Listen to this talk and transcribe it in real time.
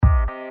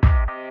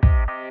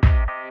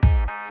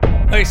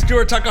Hi,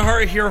 Stuart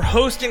Takahara here,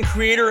 host and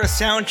creator of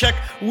Soundcheck.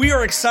 We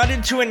are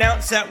excited to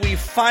announce that we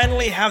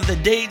finally have the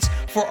dates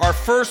for our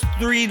first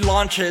 3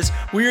 launches.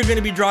 We are going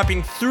to be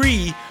dropping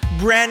 3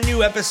 brand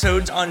new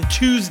episodes on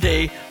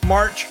Tuesday,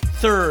 March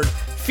 3rd,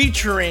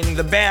 featuring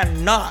the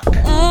band Knock.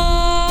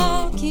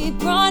 I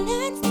keep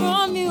running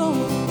from you.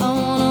 I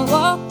wanna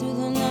walk through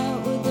the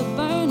night with the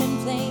burning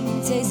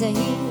flame. Taste the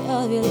heat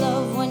of your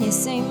love when you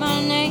say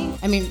my name.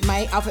 I mean,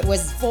 my outfit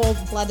was full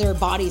leather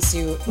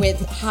bodysuit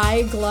with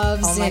high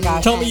gloves. Oh my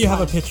gosh. Tell me you have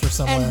a picture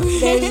somewhere.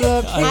 There's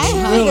a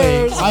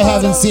Really? I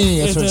haven't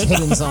seen it, so it's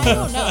hidden I somewhere.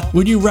 don't know.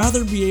 Would you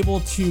rather be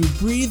able to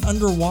breathe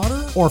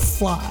underwater or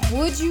fly?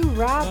 Would you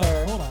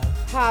rather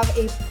have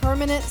a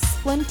permanent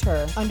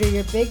splinter under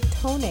your big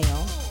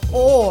toenail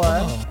or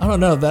I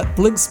don't know. That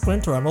big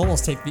splinter, I'd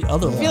almost take the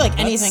other one. I feel like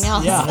anything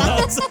else.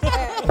 Yeah.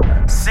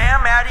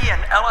 Sam Addy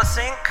and Ella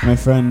Sink. My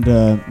friend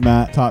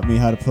Matt taught me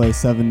how to play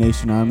Seven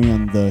Nation Army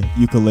on the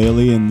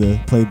ukulele and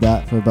played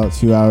that for about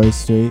 2 hours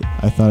straight.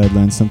 I thought I'd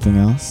learn something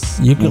else.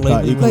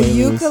 Ukulele. the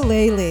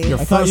ukulele? Your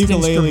I thought first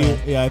ukulele.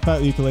 instrument. Yeah, I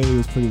thought ukulele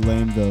was pretty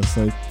lame though,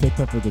 so I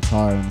picked up a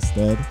guitar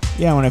instead.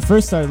 Yeah, when I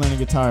first started learning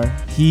guitar,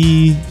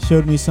 he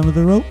showed me some of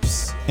the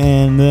ropes,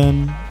 and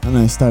then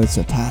I started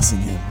surpassing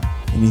him,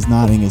 and he's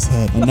nodding his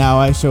head, and now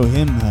I show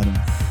him how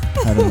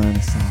to learn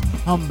a song.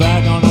 I'm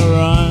back on the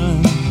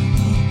run.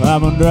 I've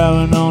been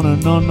driving on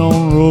an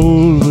unknown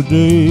road for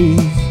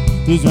days,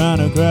 just trying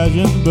to crash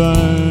and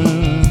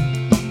burn,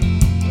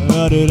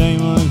 but it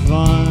ain't much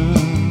fun.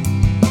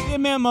 Give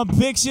me my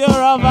picture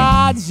of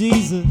our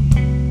Jesus.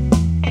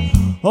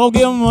 Oh,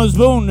 give him a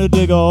spoon to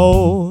dig a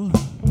hole.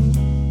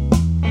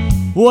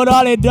 What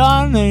all he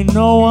done ain't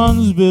no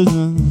one's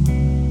business,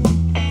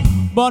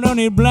 but don't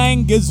need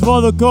blankets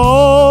for the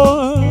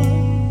cold.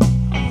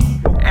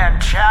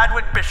 And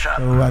Chadwick Bishop.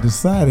 So I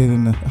decided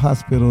in the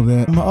hospital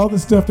that all the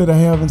stuff that I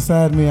have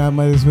inside me, I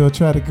might as well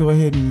try to go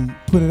ahead and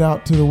put it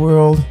out to the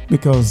world,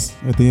 because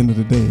at the end of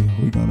the day,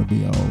 we're going to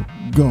be all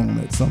gone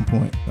at some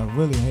point. I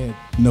really had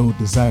no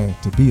desire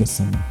to be a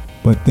singer.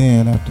 But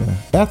then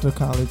after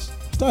college,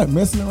 started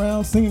messing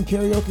around, singing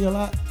karaoke a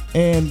lot.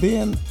 And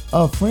then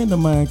a friend of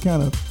mine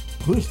kind of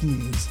pushed me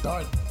to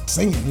start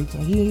singing. He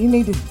said, you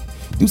need to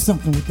do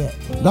something with that.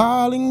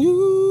 Darling,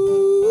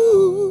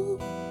 you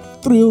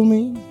thrill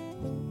me.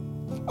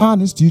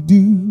 Honest you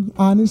do,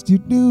 honest you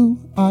do,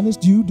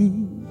 honest you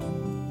do.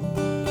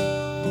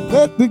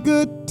 Let the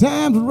good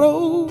times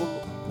roll.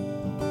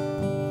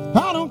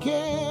 I don't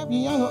care if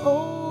you're young or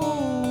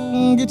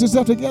old. Get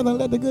yourself together and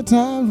let the good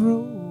times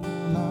roll.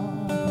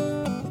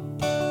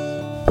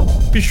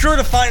 Be sure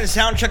to find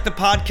Soundcheck the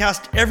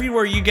podcast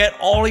everywhere you get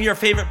all of your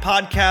favorite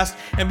podcasts,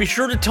 and be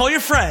sure to tell your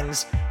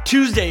friends,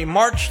 Tuesday,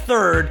 March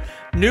 3rd,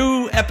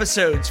 new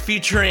episodes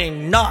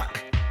featuring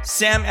Knock,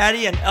 Sam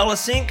Addy and Ella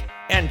Sink,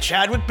 and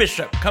Chadwick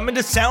Bishop. Coming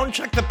to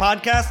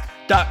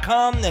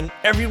soundcheckthepodcast.com and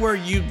everywhere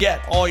you get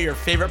all your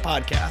favorite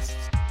podcasts.